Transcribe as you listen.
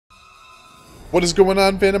What is going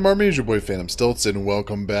on, Phantom Army? It's your boy Phantom Stilts, and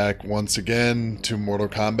welcome back once again to Mortal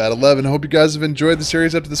Kombat 11. I hope you guys have enjoyed the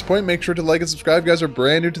series up to this point. Make sure to like and subscribe if you guys are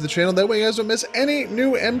brand new to the channel. That way you guys don't miss any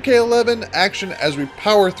new MK11 action as we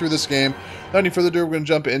power through this game. Without any further ado, we're going to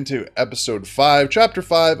jump into Episode 5, Chapter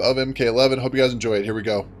 5 of MK11. Hope you guys enjoy it. Here we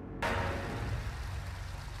go.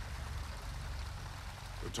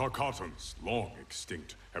 The Tarkatans, long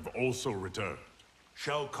extinct, have also returned.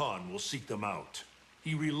 Shao Kahn will seek them out.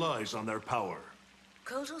 He relies on their power.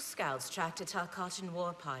 Kotal scouts tracked a Tarkatan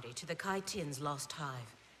war party to the Kaitin's lost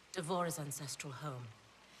hive, Devora's ancestral home.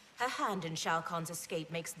 Her hand in Shao Kahn's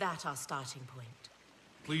escape makes that our starting point.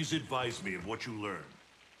 Please advise me of what you learn.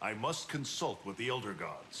 I must consult with the Elder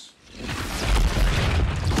Gods.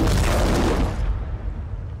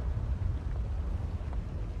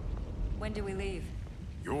 When do we leave?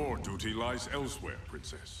 Your duty lies elsewhere,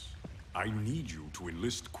 Princess. I need you to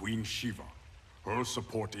enlist Queen Shiva. Her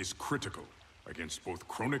support is critical against both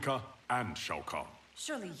Kronika and Shao Kahn.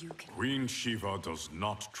 Surely you can... Queen Shiva does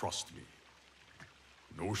not trust me.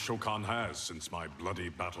 No Shao Kahn has since my bloody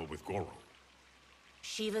battle with Goro.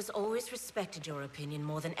 Shiva's always respected your opinion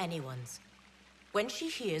more than anyone's. When she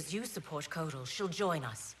hears you support Kotal, she'll join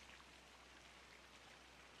us.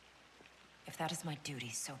 If that is my duty,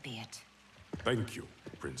 so be it. Thank you,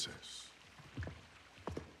 Princess.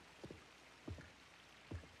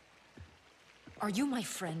 Are you my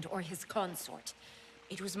friend or his consort?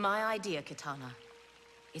 It was my idea, Kitana.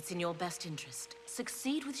 It's in your best interest.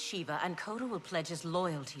 Succeed with Shiva, and Kotal will pledge his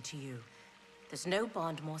loyalty to you. There's no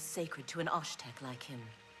bond more sacred to an Oshtek like him.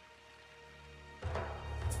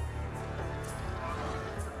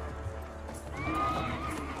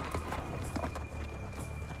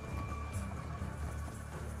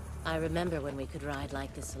 I remember when we could ride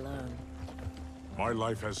like this alone. My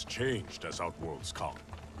life has changed as Outworlds come.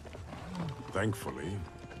 Thankfully,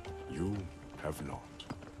 you have not.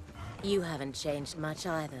 You haven't changed much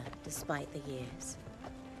either, despite the years.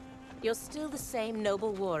 You're still the same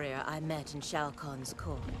noble warrior I met in Shao Kahn's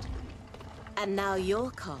court. And now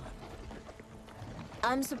you're Khan.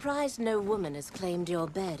 I'm surprised no woman has claimed your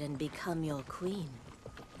bed and become your queen.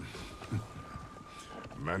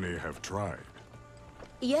 Many have tried.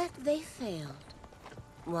 Yet they failed.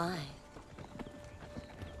 Why?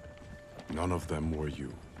 None of them were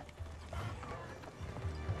you.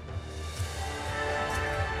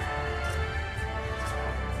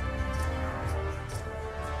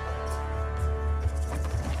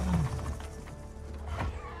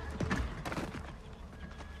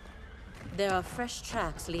 There are fresh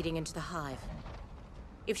tracks leading into the hive.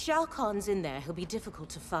 If Shao Kahn's in there, he'll be difficult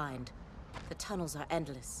to find. The tunnels are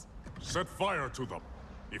endless. Set fire to them.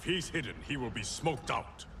 If he's hidden, he will be smoked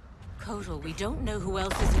out. Kotal, we don't know who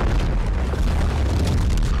else is in...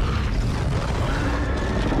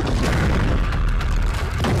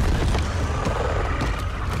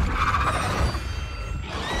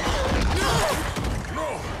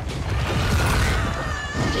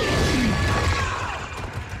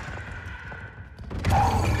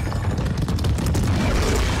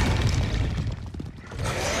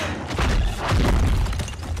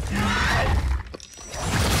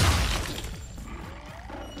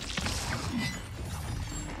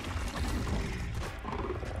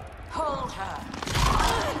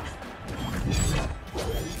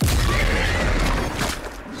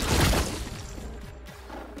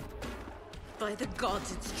 By the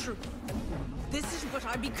gods, it's true. This is what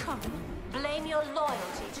I become. Blame your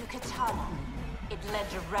loyalty to Kitana. It led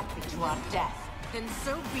directly to our death. Then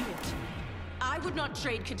so be it. I would not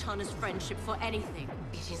trade Kitana's friendship for anything.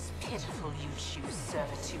 It is pitiful you choose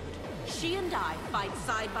servitude. She and I fight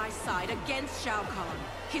side by side against Shao Kahn.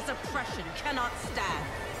 His oppression cannot stand.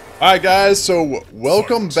 Alright guys, so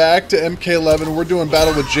welcome back to MK11. We're doing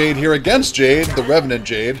battle with Jade here against Jade, the Revenant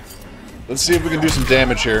Jade. Let's see if we can do some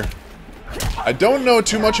damage here. I don't know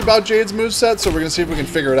too much about Jade's moveset, so we're going to see if we can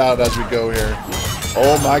figure it out as we go here.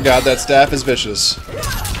 Oh my god, that staff is vicious.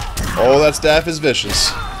 Oh, that staff is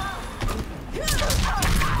vicious.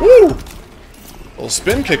 Woo! Little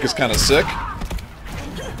spin kick is kind of sick.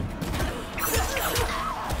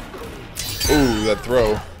 Ooh, that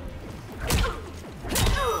throw.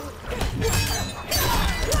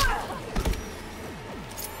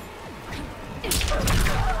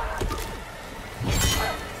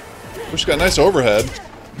 She's got a nice overhead.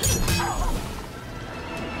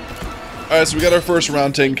 Alright, so we got our first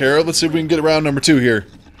round taken care of. Let's see if we can get round number 2 here.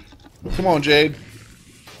 Come on, Jade.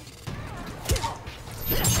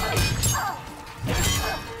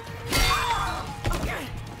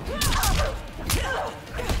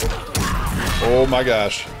 Oh my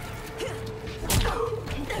gosh.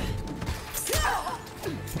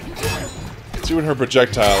 See See what her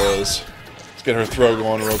projectile is. Let's get her throw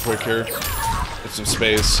going real quick here. Get some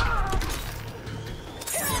space.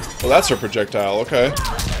 Well, that's her projectile. Okay.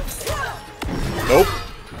 Nope.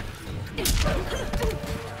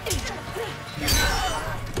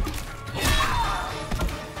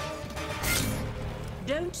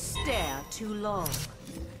 Don't stare too long.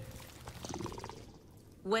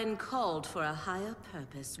 When called for a higher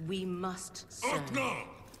purpose, we must serve.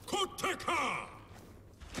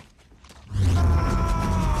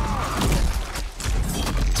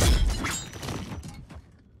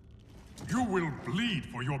 You will bleed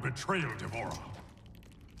for your betrayal, Devourer.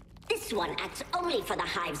 This one acts only for the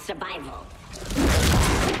Hive's survival.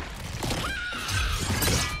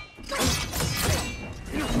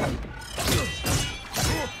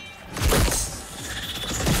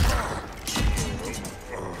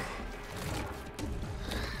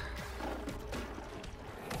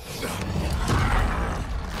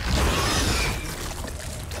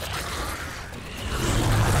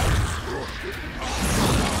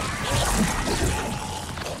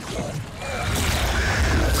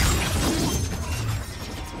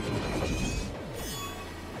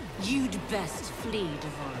 You'd best flee,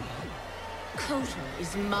 Devourer. Kotor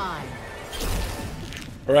is mine.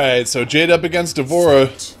 Alright, so Jade up against Devourer.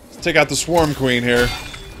 Let's take out the Swarm Queen here.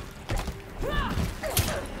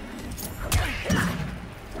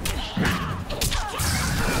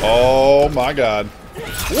 Oh my god.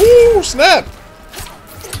 Woo! Snap!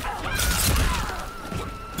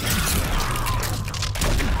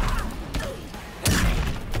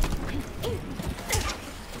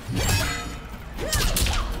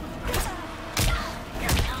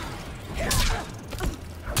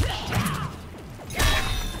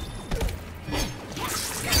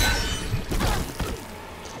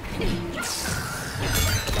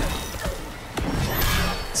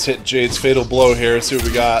 Let's hit Jade's fatal blow here, see what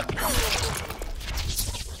we got.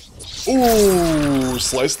 Ooh,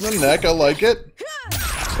 slice in the neck, I like it.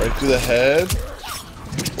 Right through the head.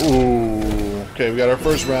 Ooh, okay, we got our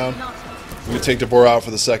first round. We're gonna take Devourer out for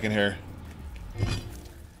the second here.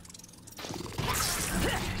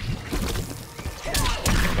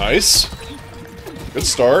 Nice. Good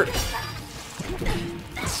start.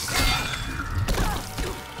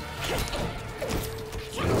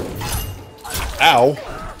 Ow.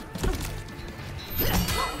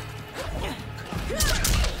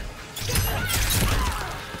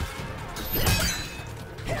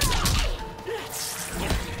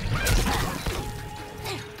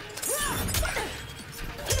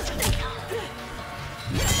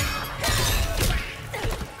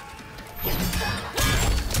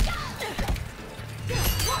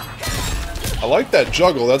 I like that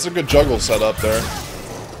juggle. That's a good juggle setup there.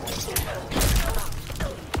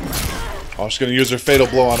 Oh, she's going to use her fatal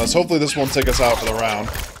blow on us. Hopefully this won't take us out for the round.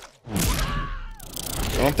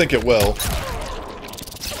 I don't think it will.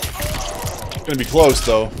 It's going to be close,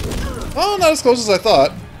 though. Oh, not as close as I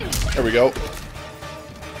thought. There we go.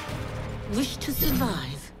 Wish to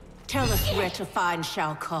survive? Tell us where to find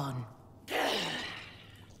Shao Kahn.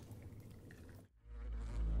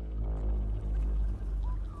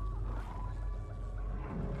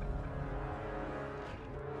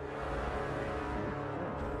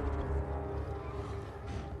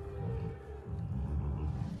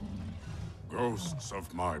 Ghosts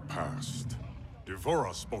of my past.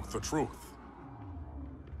 Devourer spoke the truth.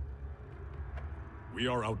 We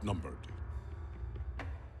are outnumbered.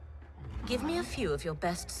 Give me a few of your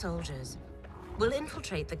best soldiers. We'll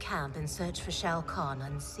infiltrate the camp and search for Shao Kahn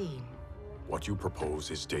unseen. What you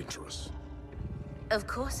propose is dangerous. Of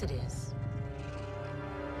course it is.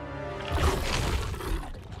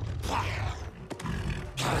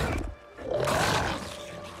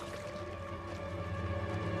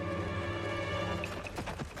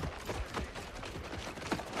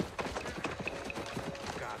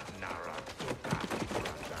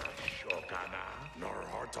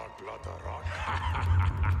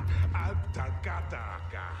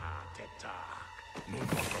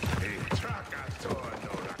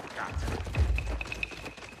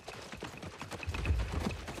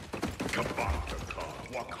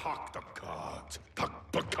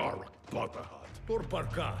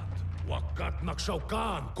 Purparkat, wakat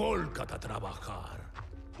magsaukan, kolkata trabajar.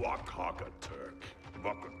 Wakaka Turk,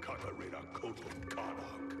 Wakakata Rida Kotum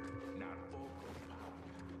Kanak.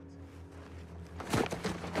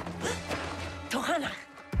 Tohana,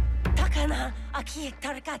 takana aki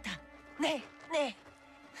tarakata. Ne.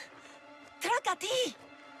 Trakati.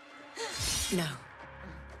 No.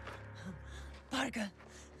 Parga.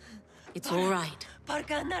 It's all right.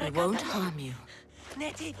 Parga We narakata. won't harm you.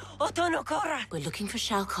 Neti otonokora. We're looking for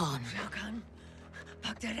Shao Kahn. Lakan.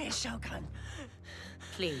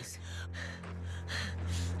 Please.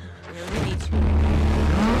 We only need to.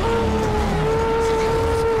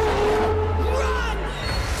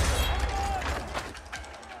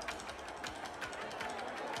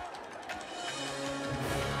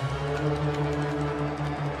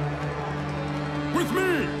 With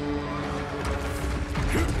me!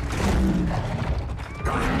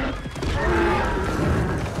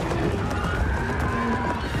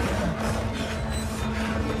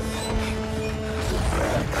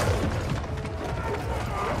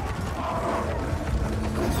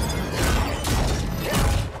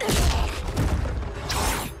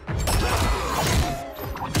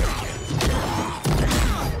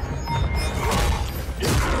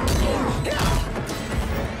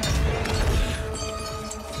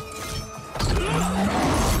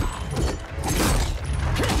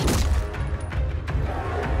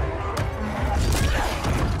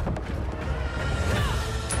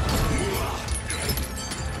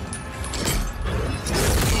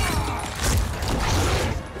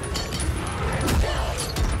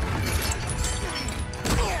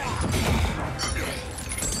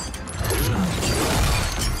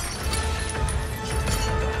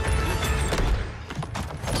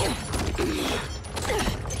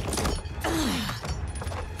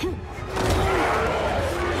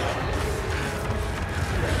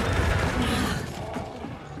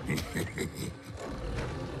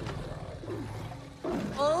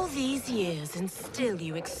 All these years, and still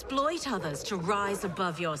you exploit others to rise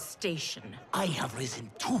above your station. I have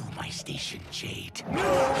risen to my station, Jade.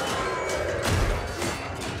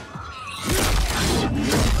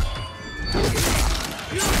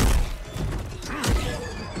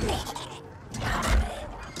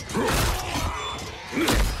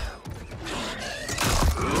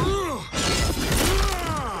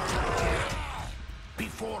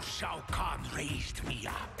 Before Shao Kahn raised me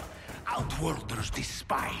up, Outworlders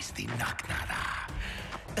despised the Naknara.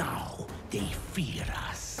 Now they fear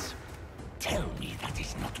us. Tell me that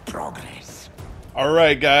is not progress.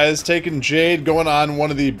 Alright guys, taking Jade, going on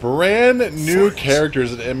one of the brand new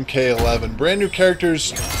characters at MK11. Brand new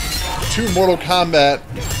characters to Mortal Kombat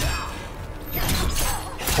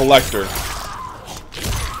Collector.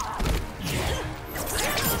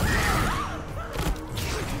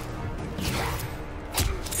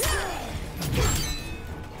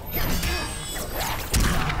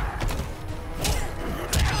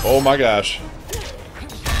 Oh my gosh.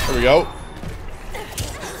 There we go.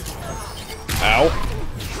 Ow.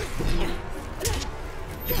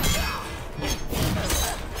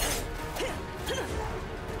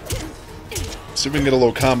 See if we can get a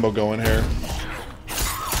little combo going here.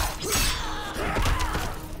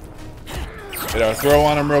 Get our throw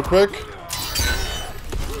on him real quick.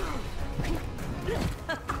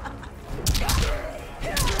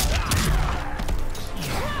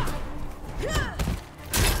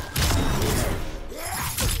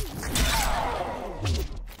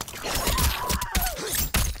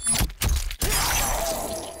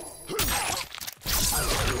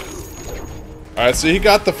 Alright, so he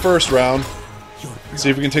got the first round. See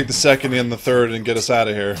if we can take the second and the third and get us out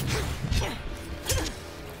of here.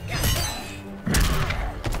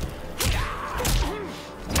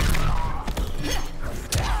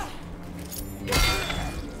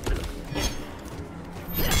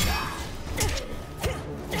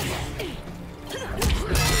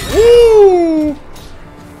 Woo!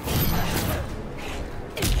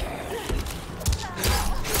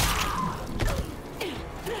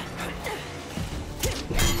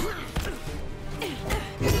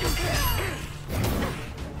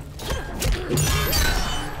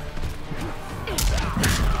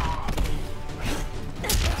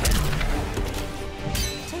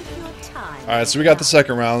 Alright, so we got the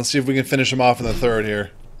second round. Let's see if we can finish him off in the third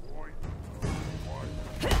here.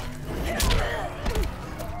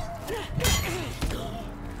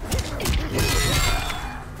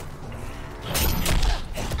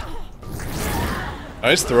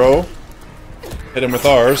 Nice throw. Hit him with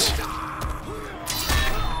ours.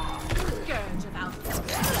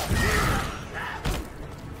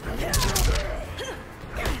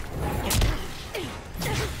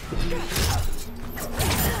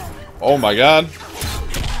 Oh my god.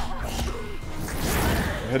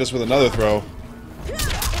 Hit us with another throw.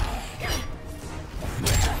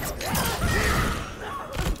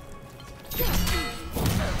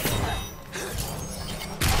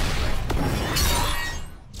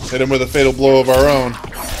 Hit him with a fatal blow of our own.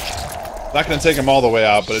 Not going to take him all the way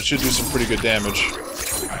out, but it should do some pretty good damage.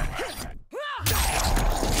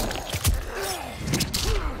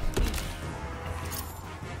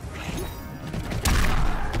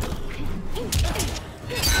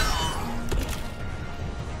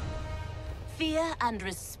 Fear and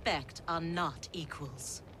respect are not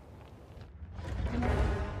equals.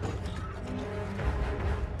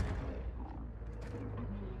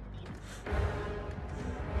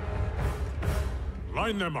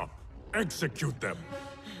 Line them up. Execute them.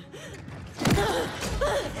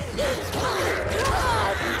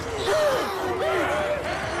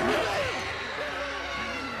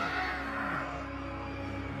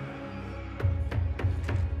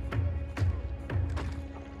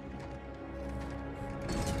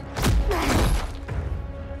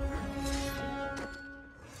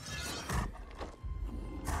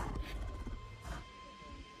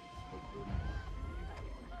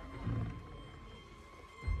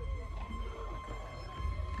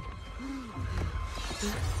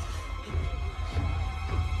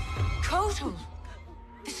 Kotal!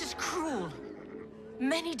 This is cruel.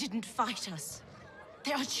 Many didn't fight us.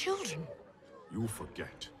 They are children. You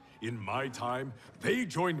forget. In my time, they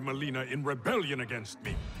joined Melina in rebellion against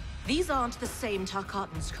me. These aren't the same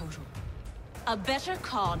Tarkatans, Kotal. A better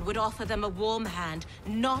Khan would offer them a warm hand,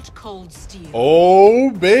 not cold steel.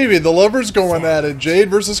 Oh, baby, the lovers going at it. Jade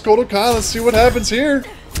versus Kotal Khan. Let's see what happens here.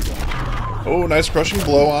 Oh, nice crushing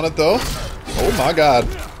blow on it, though. Oh, my God.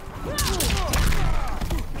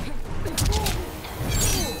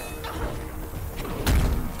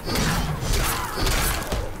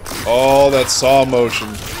 Oh, that saw motion.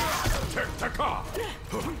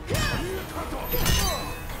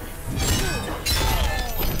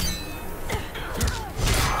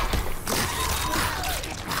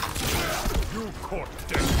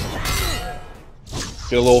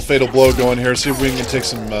 Get a little fatal blow going here. See if we can take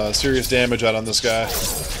some serious damage out on this guy.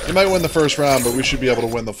 He might win the first round, but we should be able to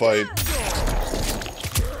win the fight.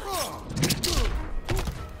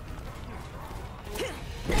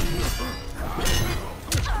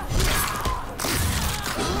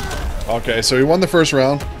 Okay, so he won the first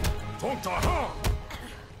round.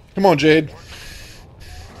 Come on, Jade.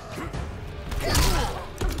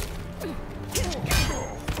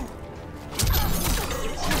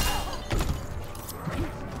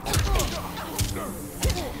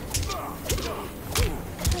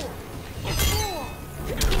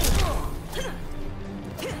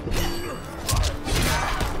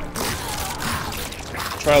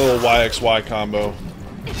 Try a little YXY combo.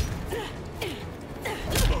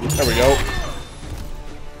 There we go.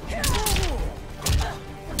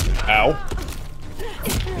 Ow.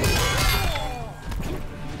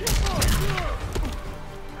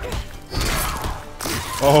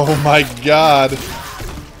 Oh my God.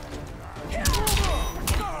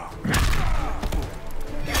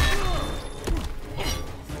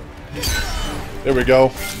 There we go.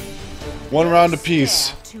 One round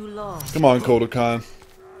apiece. Come on, Kotal Khan.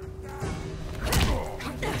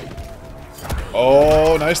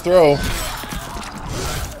 Oh, nice throw.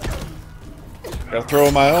 Gotta throw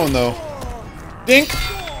of my own, though. Dink!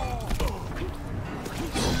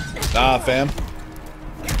 Nah, fam.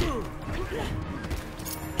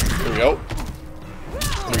 Here we go.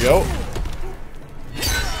 Here we go.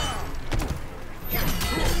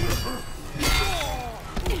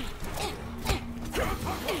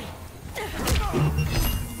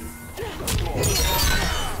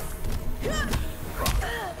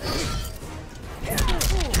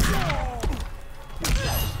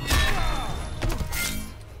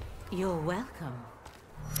 You're welcome.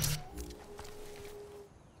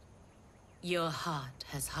 Your heart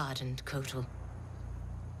has hardened, Kotal.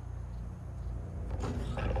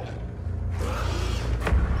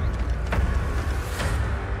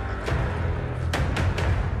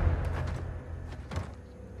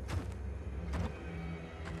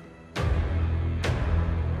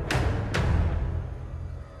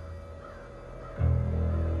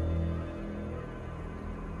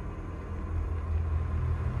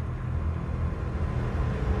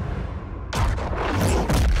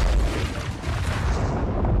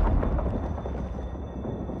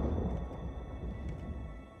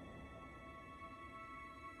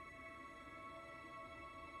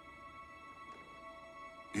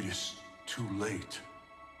 It is too late.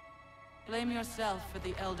 Blame yourself for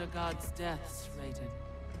the Elder God's deaths, Raiden.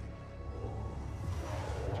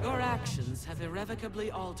 Your actions have irrevocably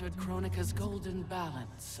altered Kronika's golden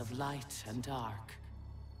balance of light and dark.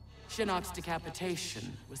 Shinnok's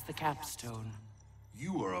decapitation was the capstone.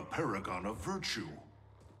 You are a paragon of virtue.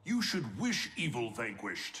 You should wish evil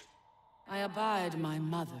vanquished. I abide my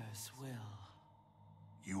mother's will.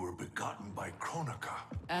 You were begotten by Kronika.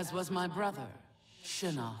 As was my brother,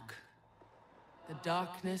 Shinnok. The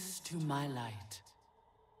darkness to my light.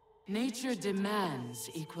 Nature demands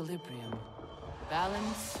equilibrium.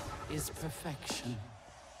 Balance is perfection.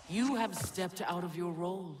 You have stepped out of your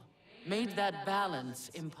role. made that balance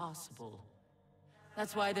impossible.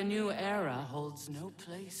 That's why the new era holds no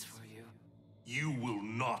place for you. You will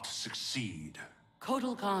not succeed.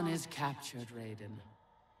 Kotal Khan is captured, Raiden.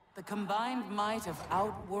 The combined might of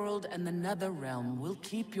Outworld and the NetherRealm will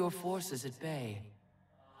keep your forces at bay,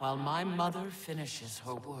 while my mother finishes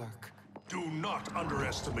her work. Do not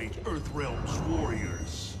underestimate Earthrealm's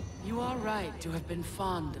warriors. You are right to have been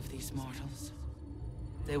fond of these mortals.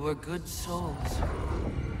 They were good souls.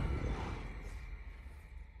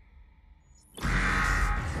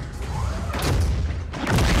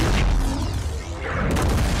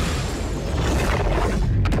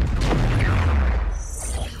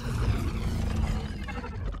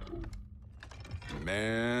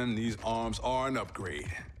 Man, these arms are an upgrade.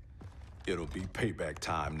 It'll be payback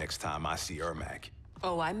time next time I see Ermac.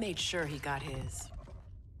 Oh, I made sure he got his.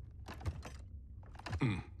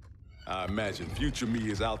 I imagine future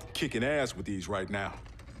me is out kicking ass with these right now.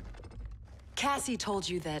 Cassie told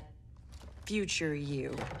you that future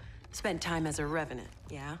you spent time as a revenant,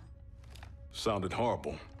 yeah? Sounded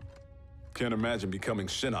horrible. Can't imagine becoming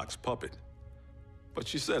Shinnok's puppet. But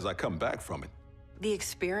she says I come back from it. The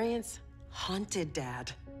experience haunted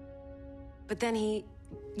Dad. But then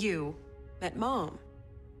you, met Mom.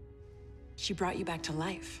 She brought you back to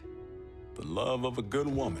life. The love of a good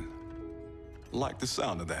woman. Like the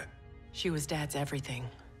sound of that. She was Dad's everything.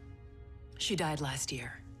 She died last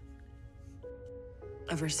year.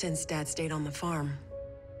 Ever since Dad stayed on the farm,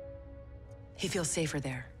 he feels safer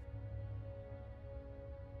there.